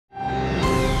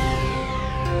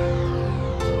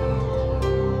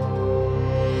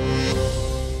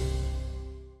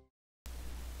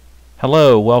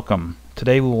Hello, welcome.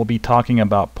 Today we will be talking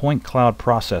about point cloud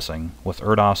processing with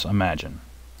ERDOS Imagine.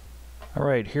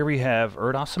 Alright, here we have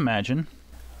ERDOS Imagine.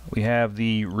 We have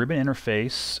the ribbon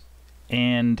interface,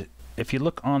 and if you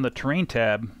look on the terrain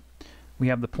tab, we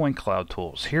have the point cloud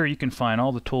tools. Here you can find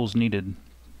all the tools needed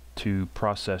to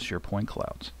process your point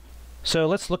clouds. So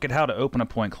let's look at how to open a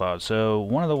point cloud. So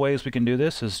one of the ways we can do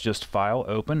this is just File,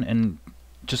 Open, and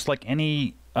just like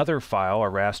any other file, a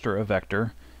raster, a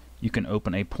vector, you can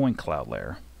open a point cloud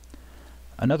layer.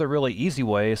 Another really easy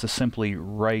way is to simply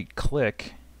right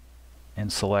click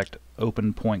and select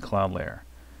Open Point Cloud Layer.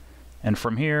 And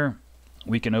from here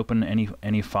we can open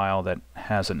any file that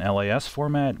has an LAS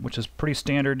format, which is pretty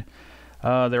standard.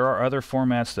 There are other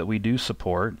formats that we do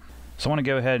support. So I want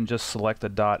to go ahead and just select the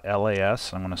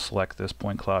 .las. I'm going to select this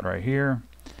point cloud right here.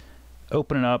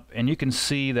 Open it up, and you can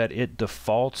see that it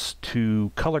defaults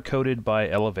to color-coded by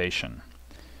elevation.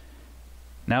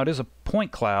 Now it is a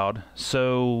point cloud,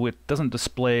 so it doesn't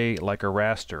display like a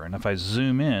raster, and if I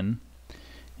zoom in,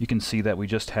 you can see that we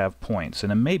just have points,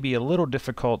 and it may be a little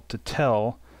difficult to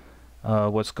tell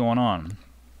what's going on,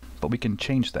 but we can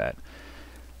change that.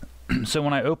 So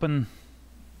when I open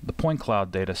the point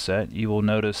cloud data set, you will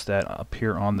notice that up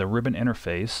here on the ribbon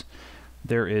interface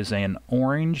there is an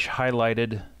orange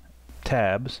highlighted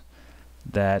tabs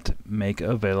that make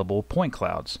available point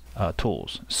clouds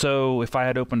tools. So if I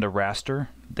had opened a raster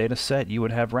data set, you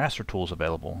would have raster tools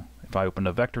available. If I opened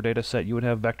a vector data set, you would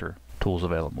have vector tools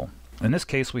available. In this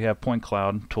case we have point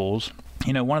cloud tools.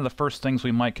 You know, one of the first things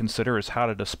we might consider is how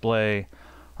to display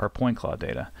our point cloud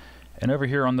data. And over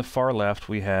here on the far left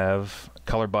we have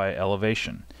color by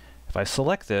elevation. If I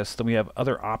select this, then we have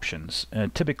other options.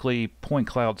 Typically point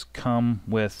clouds come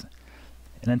with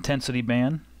an intensity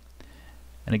band.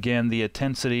 And again, the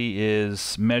intensity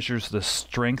measures the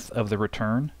strength of the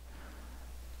return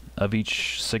of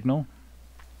each signal.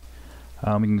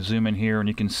 We can zoom in here and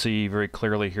you can see very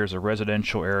clearly here's a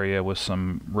residential area with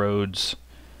some roads,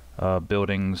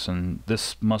 buildings, and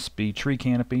this must be tree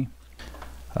canopy.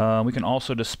 We can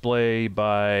also display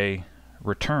by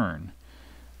return,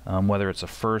 whether it's a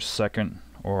first, second,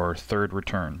 or third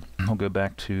return. I'll go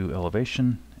back to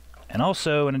elevation. And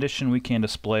also, in addition, we can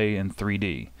display in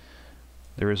 3D.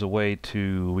 There is a way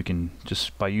we can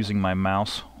just by using my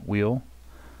mouse wheel,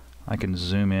 I can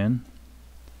zoom in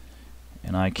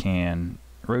and I can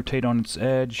rotate on its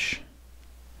edge.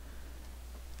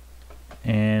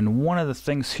 And one of the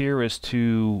things here is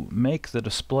to make the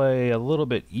display a little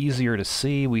bit easier to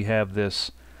see. We have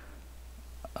this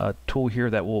tool here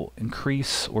that will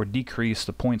increase or decrease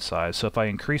the point size. So if I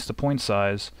increase the point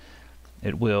size,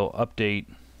 it will update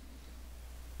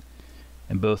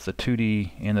in both the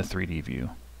 2D and the 3D view.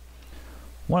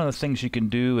 One of the things you can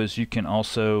do is you can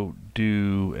also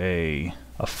do a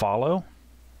follow.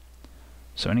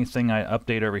 So anything I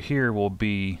update over here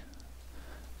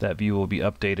that view will be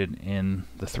updated in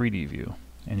the 3D view.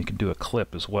 And you can do a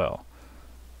clip as well.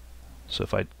 So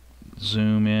if I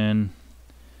zoom in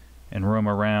and roam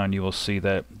around, you will see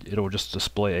that it'll just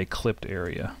display a clipped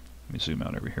area. Let me zoom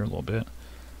out over here a little bit.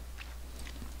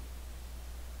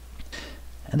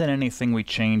 And then anything we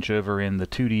change over in the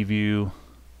 2D view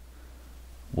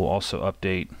will also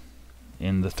update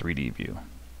in the 3D view.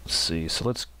 Let's see, so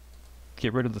let's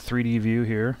get rid of the 3D view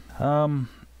here. I'm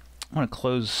going to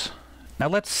close. Now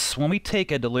when we take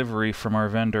a delivery from our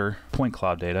vendor point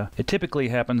cloud data, it typically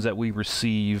happens that we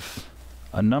receive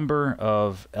a number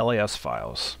of LAS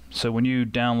files. So when you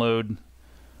download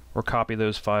or copy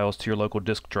those files to your local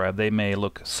disk drive, they may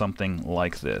look something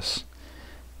like this.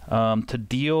 To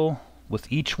deal with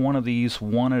each one of these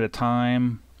one at a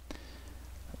time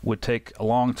would take a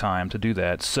long time to do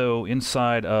that. So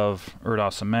inside of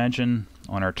ERDOS Imagine,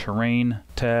 on our terrain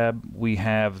tab, we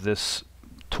have this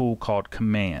tool called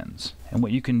commands. And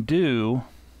what you can do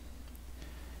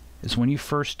is when you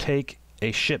first take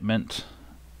a shipment,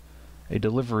 a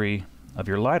delivery of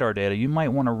your LIDAR data, you might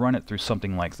want to run it through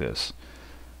something like this.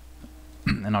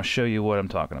 And I'll show you what I'm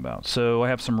talking about. So I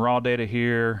have some raw data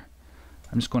here.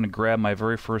 I'm just going to grab my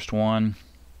very first one.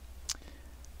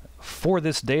 For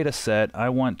this data set, I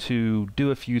want to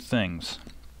do a few things.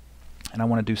 And I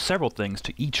want to do several things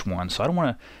to each one. So I don't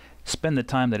want to spend the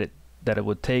time that it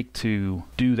would take to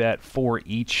do that for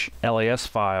each LAS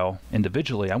file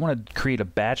individually. I want to create a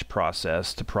batch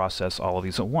process to process all of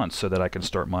these at once so that I can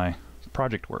start my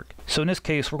project work. So in this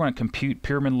case, we're going to compute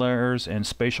pyramid layers and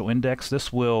spatial index.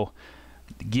 This will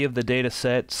give the data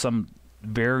set some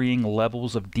varying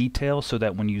levels of detail so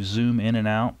that when you zoom in and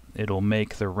out, it'll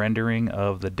make the rendering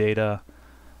of the data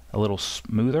a little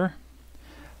smoother.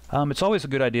 It's always a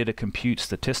good idea to compute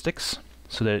statistics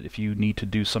so that if you need to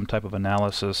do some type of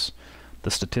analysis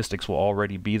the statistics will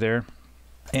already be there.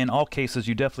 In all cases,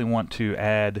 you definitely want to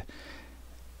add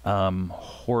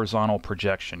horizontal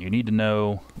projection. You need to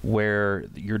know where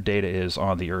your data is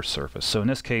on the Earth's surface. So in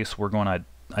this case, we're going to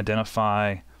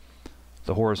identify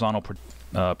the horizontal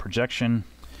projection.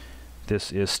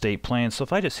 This is state plane. So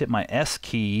if I just hit my S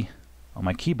key on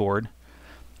my keyboard,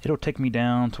 it'll take me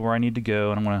down to where I need to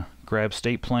go, and I'm going to grab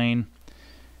state plane.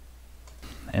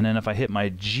 And then if I hit my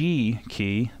G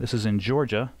key, this is in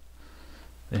Georgia,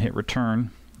 then hit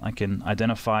return, I can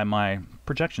identify my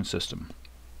projection system.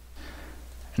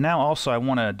 And now also I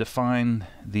want to define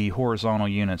the horizontal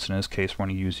units. In this case, we're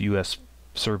going to use US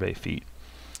survey feet.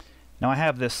 Now I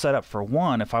have this set up for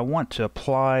 1. If I want to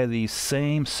apply these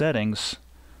same settings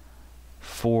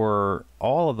for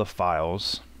all of the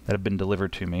files that have been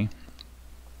delivered to me,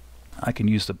 I can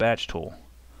use the batch tool.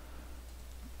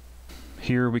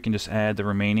 Here we can just add the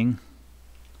remaining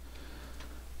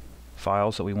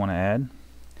files that we want to add.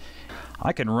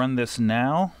 I can run this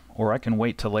now, or I can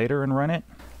wait till later and run it.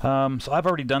 So I've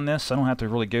already done this. I don't have to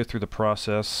really go through the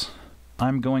process.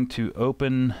 I'm going to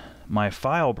open my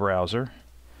file browser,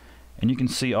 and you can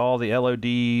see all the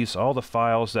LODs, all the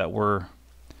files that were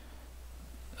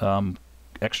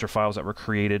extra files that were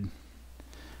created.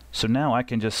 So now I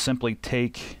can just simply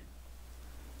take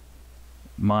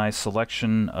my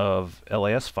selection of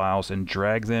LAS files and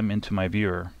drag them into my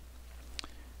viewer,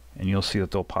 and you'll see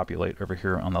that they'll populate over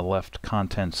here on the left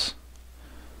contents.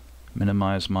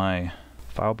 Minimize my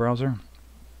file browser.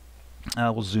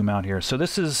 We'll zoom out here. So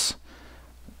this is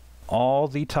all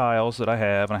the tiles that I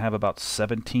have, and I have about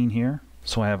 17 here.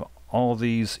 So I have all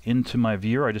these into my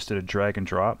viewer. I just did a drag and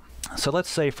drop. So let's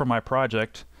say for my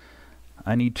project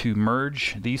I need to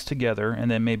merge these together and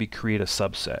then maybe create a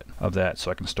subset of that so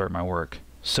I can start my work.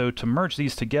 So to merge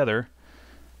these together,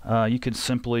 you could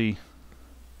simply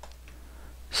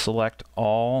select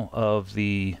all of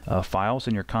the files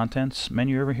in your contents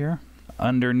menu over here.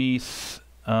 Underneath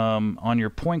on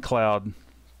your point cloud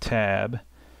tab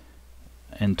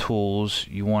and tools,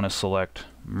 you want to select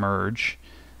merge,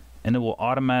 and it will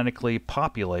automatically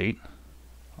populate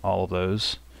all of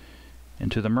those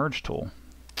into the merge tool.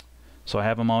 So I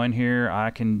have them all in here.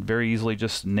 I can very easily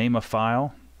just name a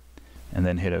file and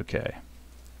then hit OK.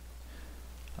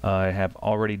 I have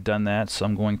already done that, so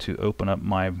I'm going to open up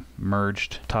my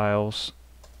merged tiles.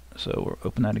 So we'll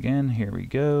open that again. Here we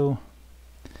go.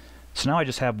 So now I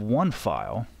just have one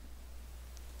file,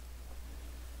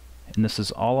 and this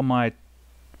is all of my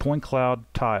point cloud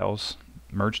tiles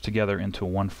merged together into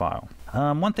one file.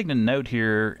 One thing to note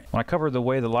here, when I cover the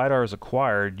way the LIDAR is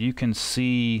acquired, you can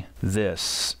see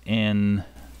this in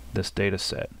this data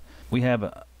set. We have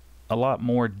a lot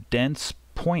more dense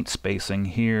point spacing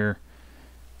here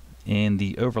in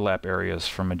the overlap areas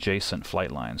from adjacent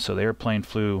flight lines. So the airplane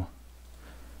flew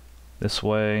this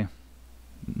way,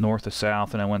 north to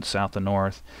south, and I went south to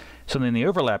north. So in the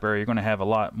overlap area, you're going to have a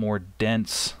lot more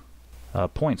dense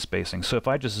point spacing. So if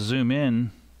I just zoom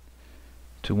in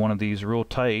to one of these real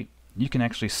tight, you can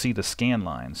actually see the scan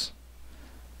lines.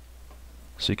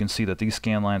 So you can see that these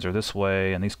scan lines are this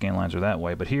way and these scan lines are that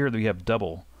way. But here we have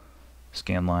double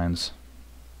scan lines.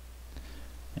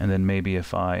 And then maybe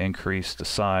if I increase the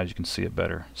size, you can see it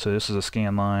better. So this is a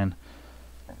scan line,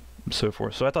 and so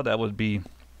forth. So I thought that would be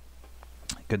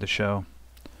good to show.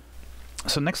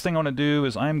 So next thing I want to do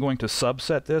is I'm going to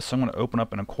subset this. I'm going to open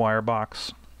up an acquire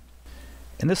box.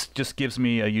 And this just gives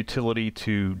me a utility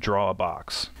to draw a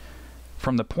box.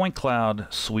 From the point cloud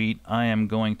suite, I am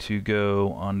going to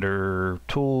go under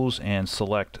tools and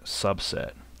select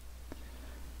subset.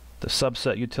 The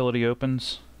subset utility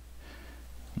opens.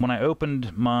 When I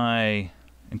opened my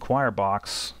inquire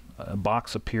box, a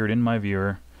box appeared in my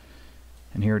viewer,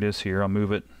 and here it is here. I'll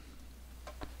move it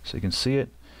so you can see it.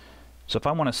 So if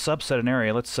I want to subset an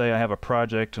area, let's say I have a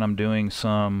project and I'm doing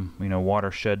some,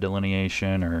 watershed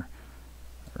delineation, or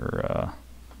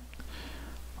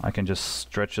I can just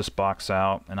stretch this box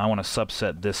out, and I want to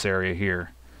subset this area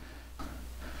here.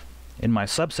 In my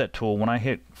subset tool, when I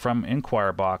hit from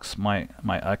inquire box, my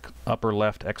upper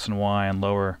left X and Y and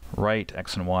lower right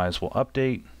X and Y's will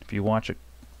update. If you watch it,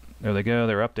 there they go,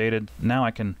 they're updated. Now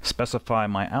I can specify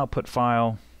my output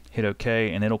file, hit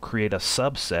OK, and it'll create a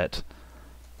subset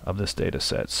of this data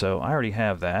set. So I already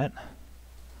have that.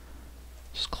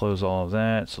 Just close all of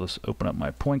that. So let's open up my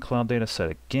point cloud data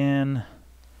set again.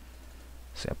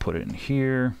 See, I put it in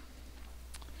here.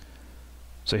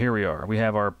 So here we are. We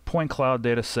have our point cloud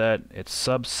data set. It's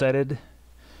subsetted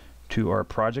to our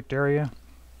project area.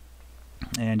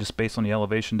 And just based on the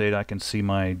elevation data, I can see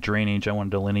my drainage I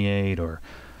want to delineate or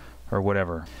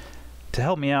whatever. To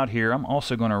help me out here, I'm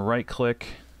also going to right click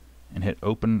and hit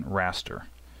open raster.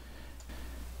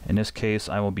 In this case,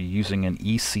 I will be using an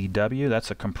ECW.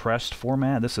 That's a compressed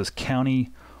format. This is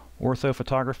county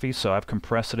orthophotography, so I've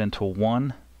compressed it into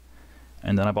 1,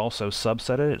 and then I've also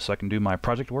subsetted it so I can do my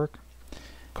project work.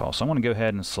 Cool. So I'm going to go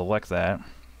ahead and select that.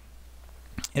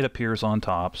 It appears on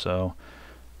top, so all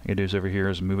I can do is over here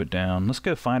is move it down. Let's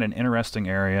go find an interesting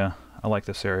area. I like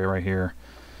this area right here.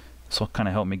 This will kind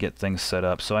of help me get things set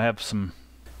up. So I have some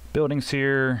buildings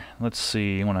here. Let's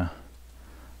see, I want to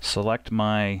select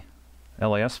my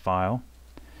LAS file,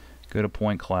 go to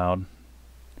point cloud,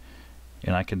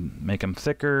 and I can make them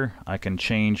thicker. I can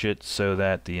change it so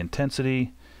that the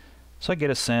intensity, so I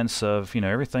get a sense of, you know,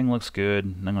 everything looks good,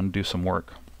 and I'm going to do some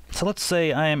work. So let's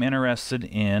say I am interested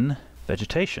in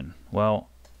vegetation. Well,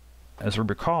 as we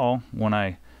recall, when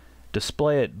I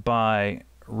display it by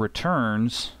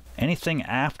returns, anything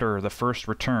after the first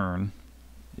return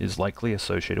is likely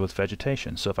associated with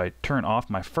vegetation. So if I turn off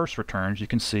my first returns, you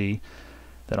can see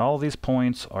that all these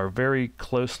points are very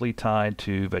closely tied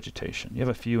to vegetation. You have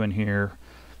a few in here,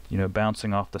 you know,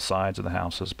 bouncing off the sides of the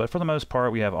houses, but for the most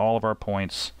part we have all of our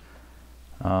points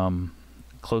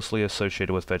closely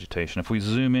associated with vegetation. If we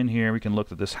zoom in here, we can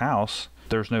look at this house.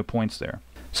 There's no points there.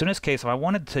 So in this case, if I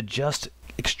wanted to just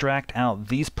extract out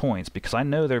these points because I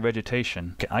know they're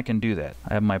vegetation, I can do that.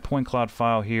 I have my point cloud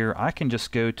file here. I can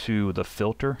just go to the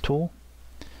filter tool,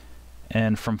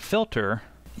 and from filter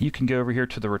you can go over here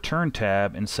to the return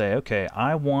tab and say, okay,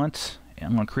 I'm going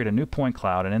to create a new point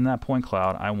cloud, and in that point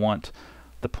cloud I want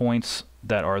the points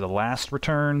that are the last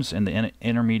returns and the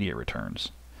intermediate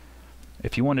returns.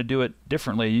 If you want to do it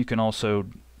differently, you can also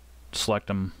select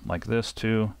them like this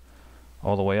too,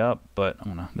 all the way up, but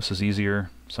this is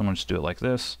easier, so I'm going to just do it like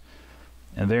this.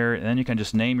 And then you can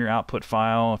just name your output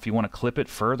file. If you want to clip it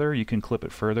further, you can clip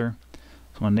it further. So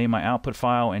I'm going to name my output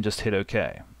file and just hit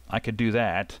OK. I could do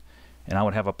that, and I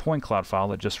would have a point cloud file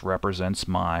that just represents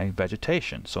my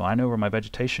vegetation. So I know where my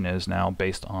vegetation is now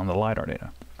based on the LIDAR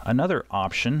data. Another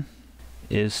option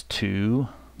is to,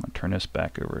 I'm going to turn this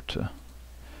back over to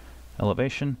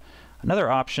elevation. Another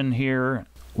option here,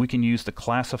 we can use the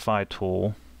classify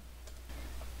tool,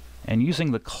 and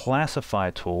using the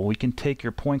classify tool we can take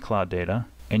your point cloud data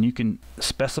and you can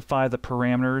specify the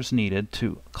parameters needed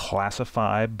to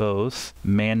classify both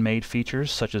man-made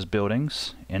features such as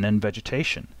buildings and then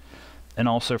vegetation. And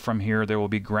also from here there will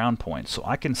be ground points. So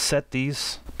I can set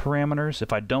these parameters.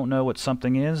 If I don't know what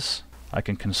something is, I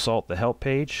can consult the help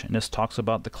page, and this talks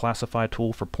about the classify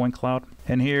tool for point cloud.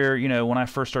 And here, you know, when I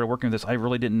first started working with this, I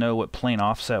really didn't know what plane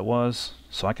offset was,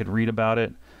 so I could read about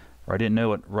it. Or I didn't know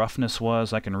what roughness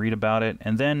was, I can read about it.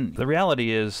 And then the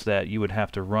reality is that you would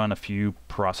have to run a few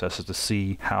processes to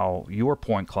see how your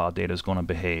point cloud data is going to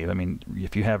behave. I mean,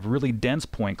 if you have really dense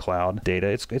point cloud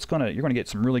data, you're going to get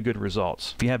some really good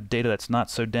results. If you have data that's not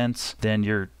so dense, then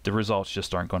the results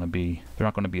just aren't going to be, they're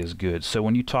not going to be as good. So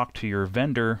when you talk to your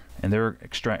vendor and they're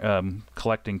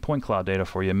collecting point cloud data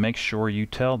for you, make sure you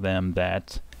tell them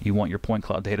that you want your point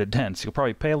cloud data dense. You'll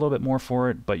probably pay a little bit more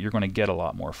for it, but you're going to get a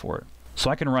lot more for it. So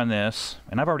I can run this,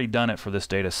 and I've already done it for this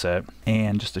data set,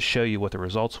 and just to show you what the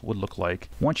results would look like.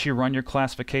 Once you run your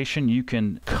classification, you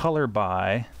can color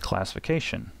by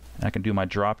classification. And I can do my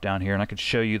drop down here, and I can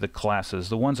show you the classes.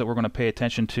 The ones that we're going to pay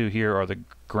attention to here are the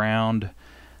ground,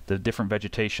 the different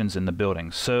vegetations in the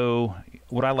buildings. So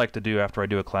what I like to do after I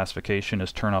do a classification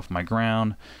is turn off my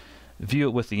ground, view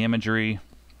it with the imagery,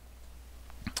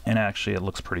 and actually it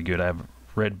looks pretty good. I have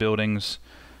red buildings,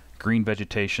 green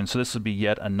vegetation. So this would be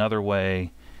yet another way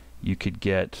you could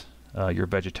get your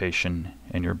vegetation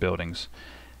and your buildings.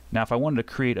 Now if I wanted to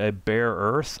create a bare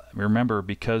earth, remember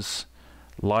because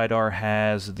LIDAR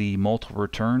has the multiple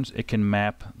returns, it can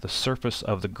map the surface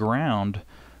of the ground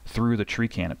through the tree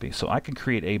canopy. So I can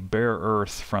create a bare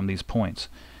earth from these points.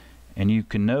 And you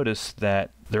can notice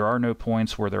that there are no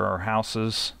points where there are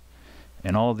houses,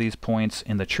 and all of these points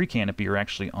in the tree canopy are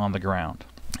actually on the ground.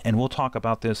 And we'll talk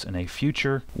about this in a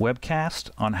future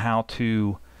webcast on how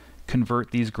to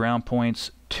convert these ground points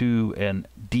to an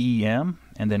DEM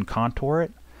and then contour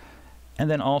it, and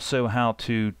then also how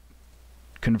to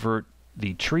convert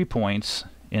the tree points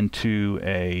into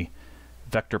a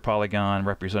vector polygon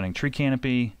representing tree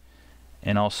canopy,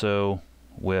 and also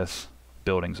with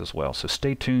buildings as well. So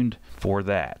stay tuned for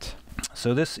that.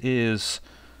 So this is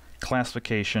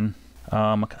classification.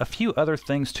 A few other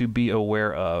things to be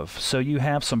aware of. So you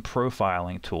have some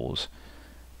profiling tools.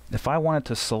 If I wanted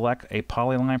to select a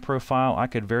polyline profile, I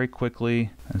could very quickly,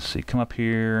 let's see, come up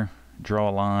here, draw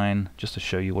a line, just to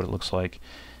show you what it looks like.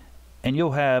 And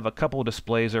you'll have a couple of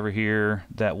displays over here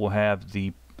that will have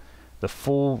the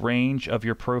full range of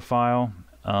your profile,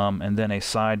 and then a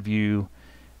side view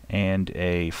and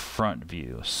a front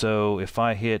view. So if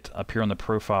I hit up here on the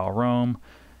profile Rome,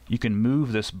 you can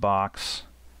move this box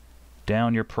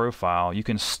down your profile. You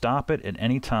can stop it at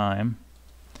any time,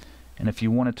 and if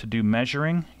you wanted to do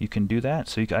measuring, you can do that.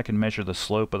 So I can measure the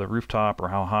slope of the rooftop or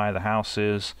how high the house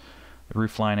is, the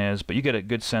roof line is, but you get a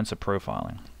good sense of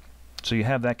profiling. So you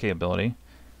have that capability.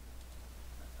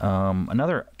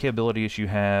 Another capability is you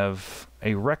have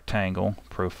a rectangle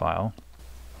profile.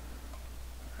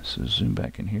 So zoom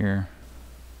back in here.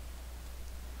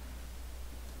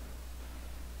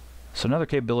 So another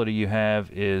capability you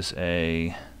have is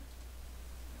a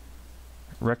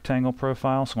rectangle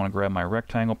profile. So I want to grab my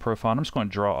rectangle profile, and I'm just going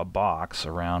to draw a box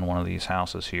around one of these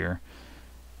houses here,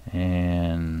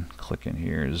 and click in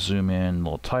here, zoom in a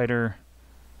little tighter.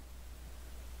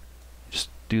 Just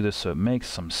do this so it makes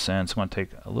some sense. I'm going to take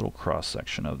a little cross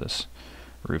section of this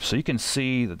roof, so you can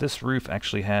see that this roof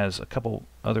actually has a couple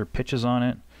other pitches on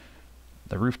it.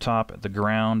 The rooftop, the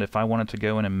ground, if I wanted to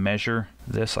go in and measure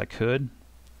this, I could.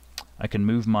 I can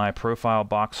move my profile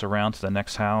box around to the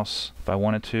next house if I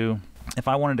wanted to. If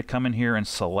I wanted to come in here and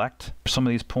select some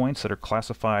of these points that are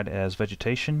classified as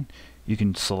vegetation, you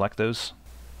can select those.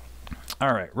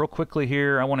 Alright, real quickly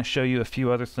here, I want to show you a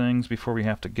few other things before we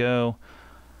have to go.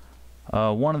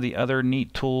 One of the other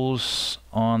neat tools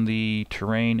on the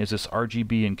terrain is this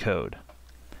RGB encode.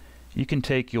 You can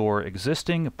take your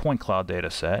existing point cloud data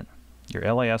set,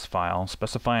 your LAS file,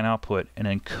 specify an output, and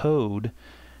encode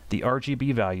the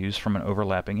RGB values from an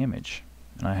overlapping image.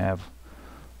 And I have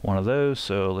one of those,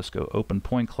 so let's go open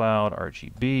point cloud,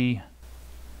 RGB,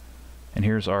 and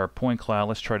here's our point cloud.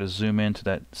 Let's try to zoom into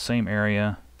that same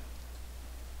area.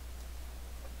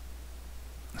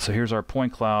 So here's our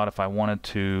point cloud. If I wanted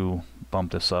to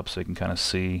bump this up so you can kind of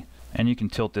see, and you can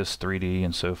tilt this 3D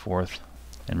and so forth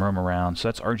and roam around. So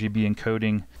that's RGB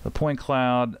encoding the point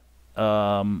cloud.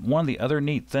 One of the other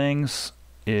neat things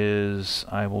is,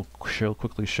 I will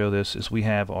quickly show this, is we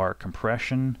have our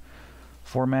compression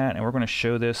format, and we're going to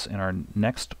show this in our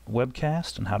next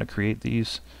webcast and how to create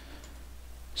these.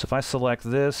 So if I select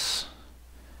this,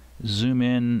 zoom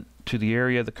in to the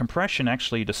area, the compression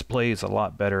actually displays a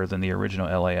lot better than the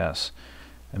original LAS.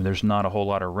 I mean, there's not a whole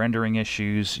lot of rendering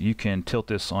issues. You can tilt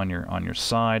this on your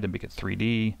side to make it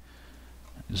 3D.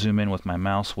 Zoom in with my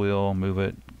mouse wheel, move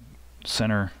it,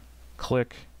 center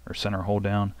click or center hold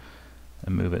down,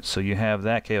 and move it. So you have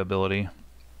that capability.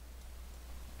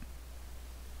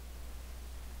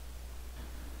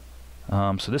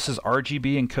 So this is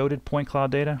RGB encoded point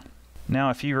cloud data. Now,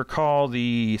 if you recall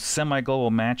the semi-global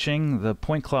matching, the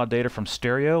point cloud data from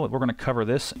stereo, we're going to cover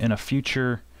this in a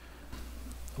future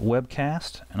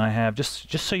webcast, and I have just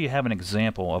so you have an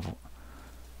example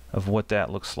of what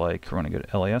that looks like. We're going to go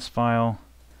to LAS file.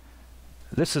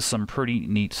 This is some pretty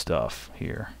neat stuff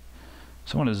here.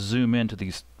 So I want to zoom into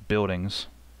these buildings,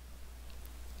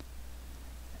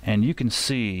 and you can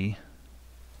see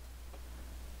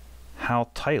how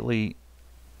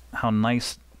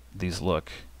nice these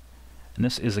look. And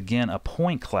this is again a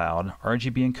point cloud,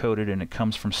 RGB encoded, and it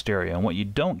comes from stereo. And what you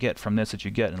don't get from this that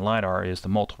you get in LIDAR is the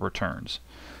multiple returns.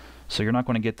 So you're not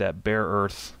going to get that bare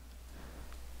earth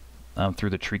through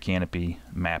the tree canopy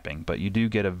mapping, but you do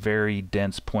get a very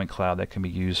dense point cloud that can be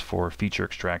used for feature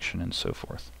extraction and so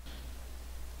forth.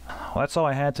 Well, that's all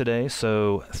I had today,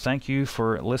 so thank you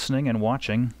for listening and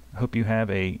watching. I hope you have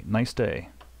a nice day.